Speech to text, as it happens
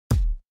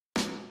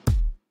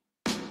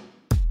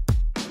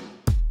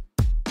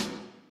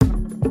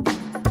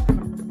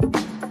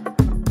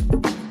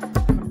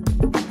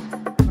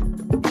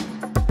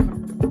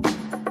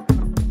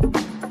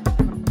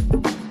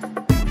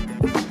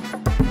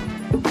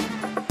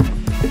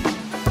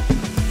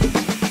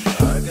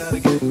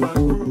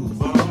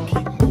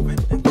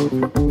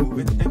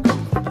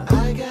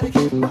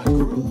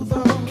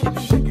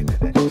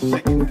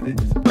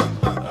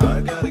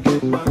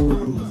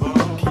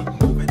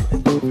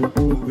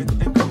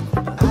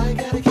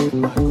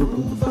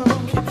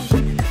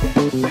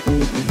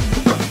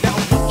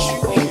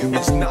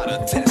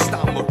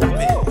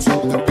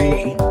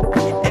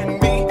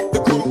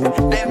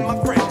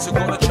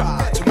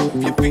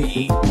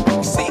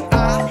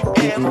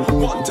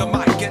Wonder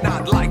Mike, and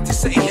I'd like to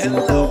say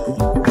hello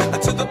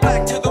to the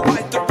black, to the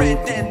white, the red,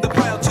 and the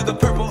brown, to the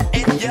purple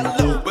and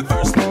yellow. But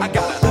first, I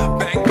gotta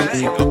bang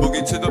bang, a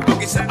boogie to the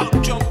boogie, say up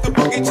jump the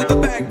boogie to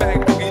the bang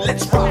bang boogie.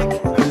 Let's rock.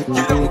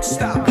 You don't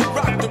stop.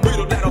 Rock the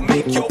riddle that'll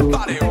make your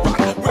body rock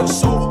real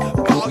soul.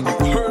 While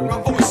you heard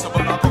my voice,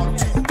 but I brought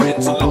two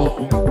friends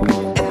along.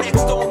 And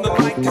next on the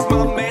mic is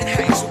my man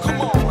Hank. So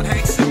come on,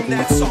 Hank, sing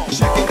that song.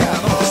 Check it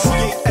out on the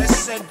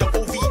CAS and the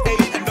OVA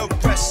and the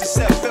rest is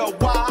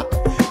FLY.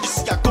 You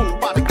see, I go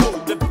by the code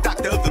of the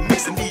doctor of the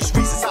mix, and these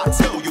reasons I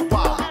tell you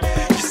why.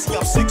 You see,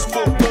 I'm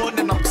 6'1"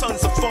 and I'm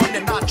tons of fun,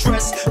 and I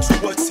dress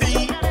to a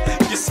T.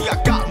 You see, I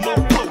got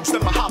more clothes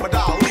than Muhammad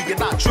Ali,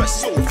 and I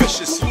dress so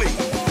viciously.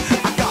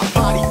 I got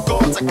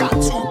bodyguards, I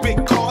got two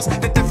big cars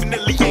that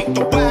definitely ain't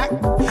the whack.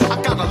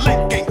 I got a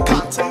Lincoln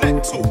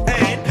Continental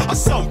and a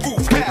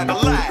sunroof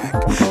Cadillac.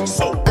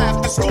 So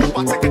after school,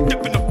 I take a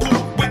dip in the pool,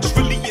 which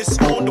really is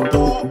on the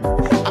wall.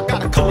 I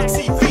got a color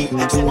TV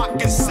so I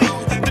can see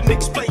the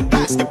Knicks play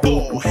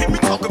basketball. Hear me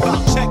talk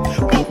about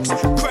checkbooks,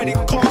 credit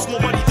cards, more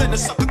money than a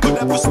sucker could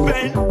ever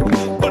spend.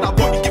 But I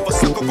wouldn't give a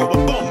sucker or a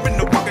bum in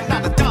the working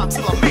out a dime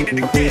till I made it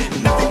again.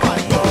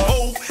 Everybody go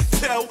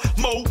hotel,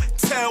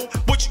 motel,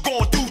 what you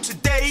gonna do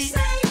today?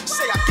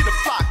 Say I get a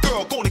fly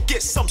girl, gonna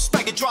get some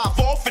spag and drive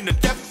off in the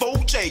Def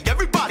OJ.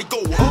 Everybody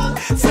go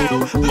hotel,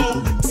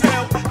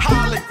 motel,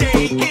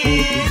 holiday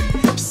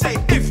inn. Say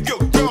if your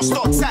girl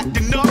starts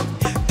acting up,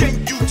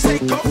 then you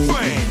take her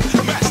friend.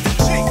 Master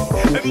G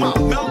and my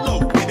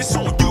mellow, it's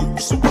on you,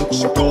 so what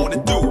you gonna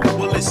do?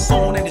 Well, it's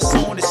on and it's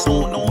on, it's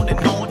on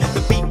and on.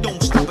 The beat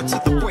don't stop until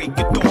the break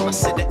of dawn. I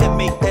said the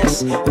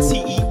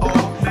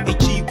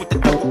MASTERAG with the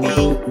double E.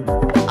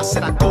 I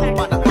said I go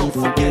by the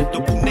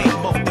unforgettable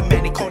name of the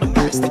man they call the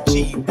Master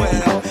G.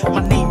 Well,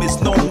 my name is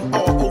known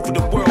all over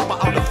the world by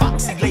all the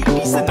foxy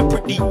ladies and the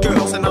pretty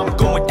girls, and I'm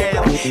going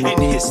down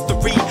in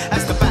history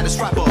as the baddest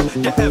rapper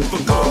that ever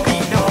could be.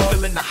 Now I'm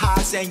feeling the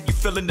highs and you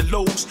feeling the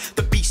lows.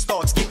 The beat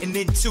starts getting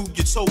into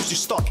your toes. You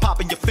start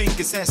popping your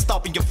fingers and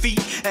stomping your feet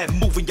and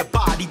moving your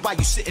body while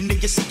you sitting in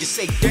your seat. You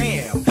say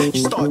damn.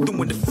 You start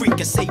doing the freak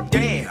and say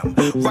damn.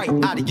 Right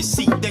out of your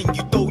seat, then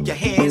you throw your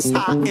hands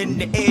high in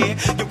the air.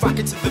 You rock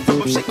it to the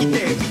rhythm, shake it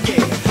there,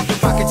 yeah. You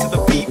rock it to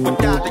the beat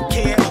without a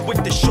care.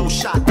 With the show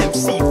shot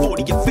MC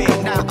 40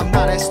 affair. Now I'm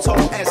not as tall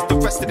as the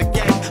rest of the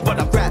gang, but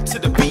I rap to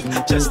the beat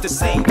just the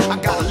same. I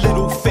got a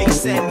little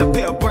face and a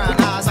pair of brown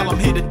eyes. All I'm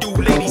here to do,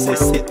 ladies,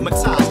 is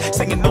hypnotize.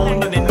 Singing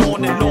on and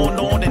on and on,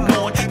 on and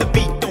on. The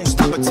beat don't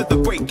stop until the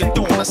break of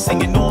dawn. I'm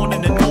singing on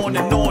and on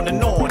and on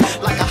and on.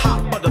 Like a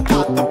hot butter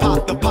pot, the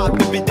pot, the pot,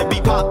 the beat, the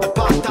beat, pot, the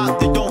pot, top.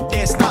 They don't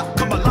dare stop,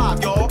 come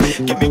alive, y'all.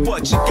 Give me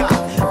what you got.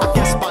 I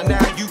guess by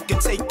now you can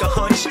take a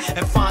hunch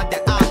and find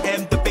that I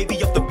am the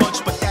baby of the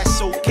bunch, but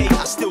that's okay.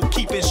 I still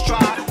keep in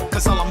stride,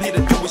 cause all I'm here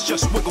to do is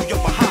just wiggle your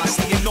behind.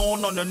 Singing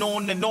on and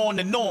on and on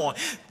and on.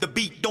 The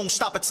beat don't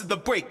stop until the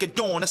break of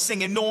dawn. I'm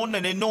singing on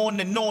and on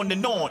and on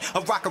and on. I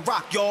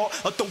rock, y'all.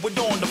 I throw it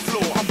on the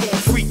floor. I'm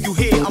gonna freak you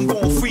here, I'm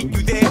gonna freak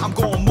you there. I'm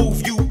gonna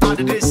move you out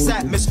of this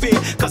atmosphere,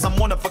 cause I'm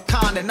one of a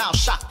kind and I'll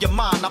shock your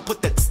mind. I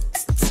put the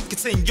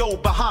it's in your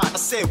behind. I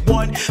said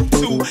 1,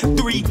 2,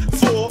 3,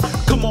 4.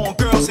 Come on,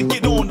 girls, and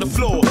get on the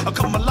floor.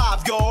 Come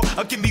alive, y'all.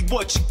 Give me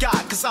what you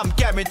got, cause I'm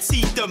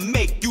guaranteed to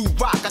make you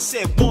rock. I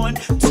said 1,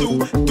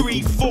 2,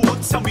 3, 4.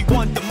 Tell me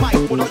one the mic,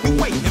 what are you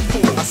waiting for?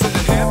 I said a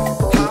hip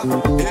hop,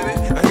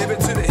 hip it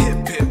to the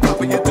hip hip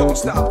hop, and you don't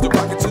stop. The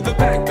rocket to the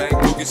bang bang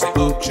boogie, say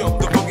up jump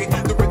the boogie,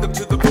 the rhythm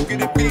to the boogie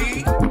to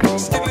beat.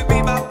 Skilly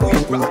be my we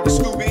rock the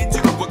Scooby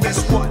Doo. Well,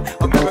 guess what?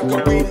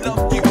 America, we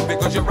love you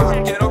because you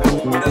rock and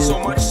roll with us so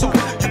much so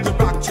you can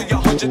rock till you're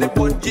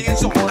 101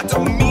 years old. I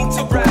don't mean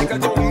to brag, I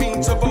don't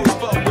mean to boast,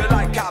 but we're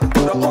like I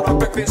put on our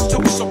breakfast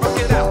toast, so rock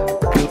it out.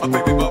 A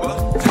baby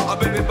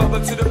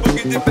bubba to the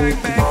boogie, the bang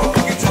bang,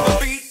 boogie to the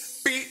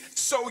beat,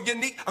 so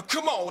unique.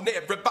 Come on,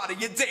 everybody,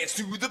 you dance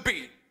to the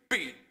beat.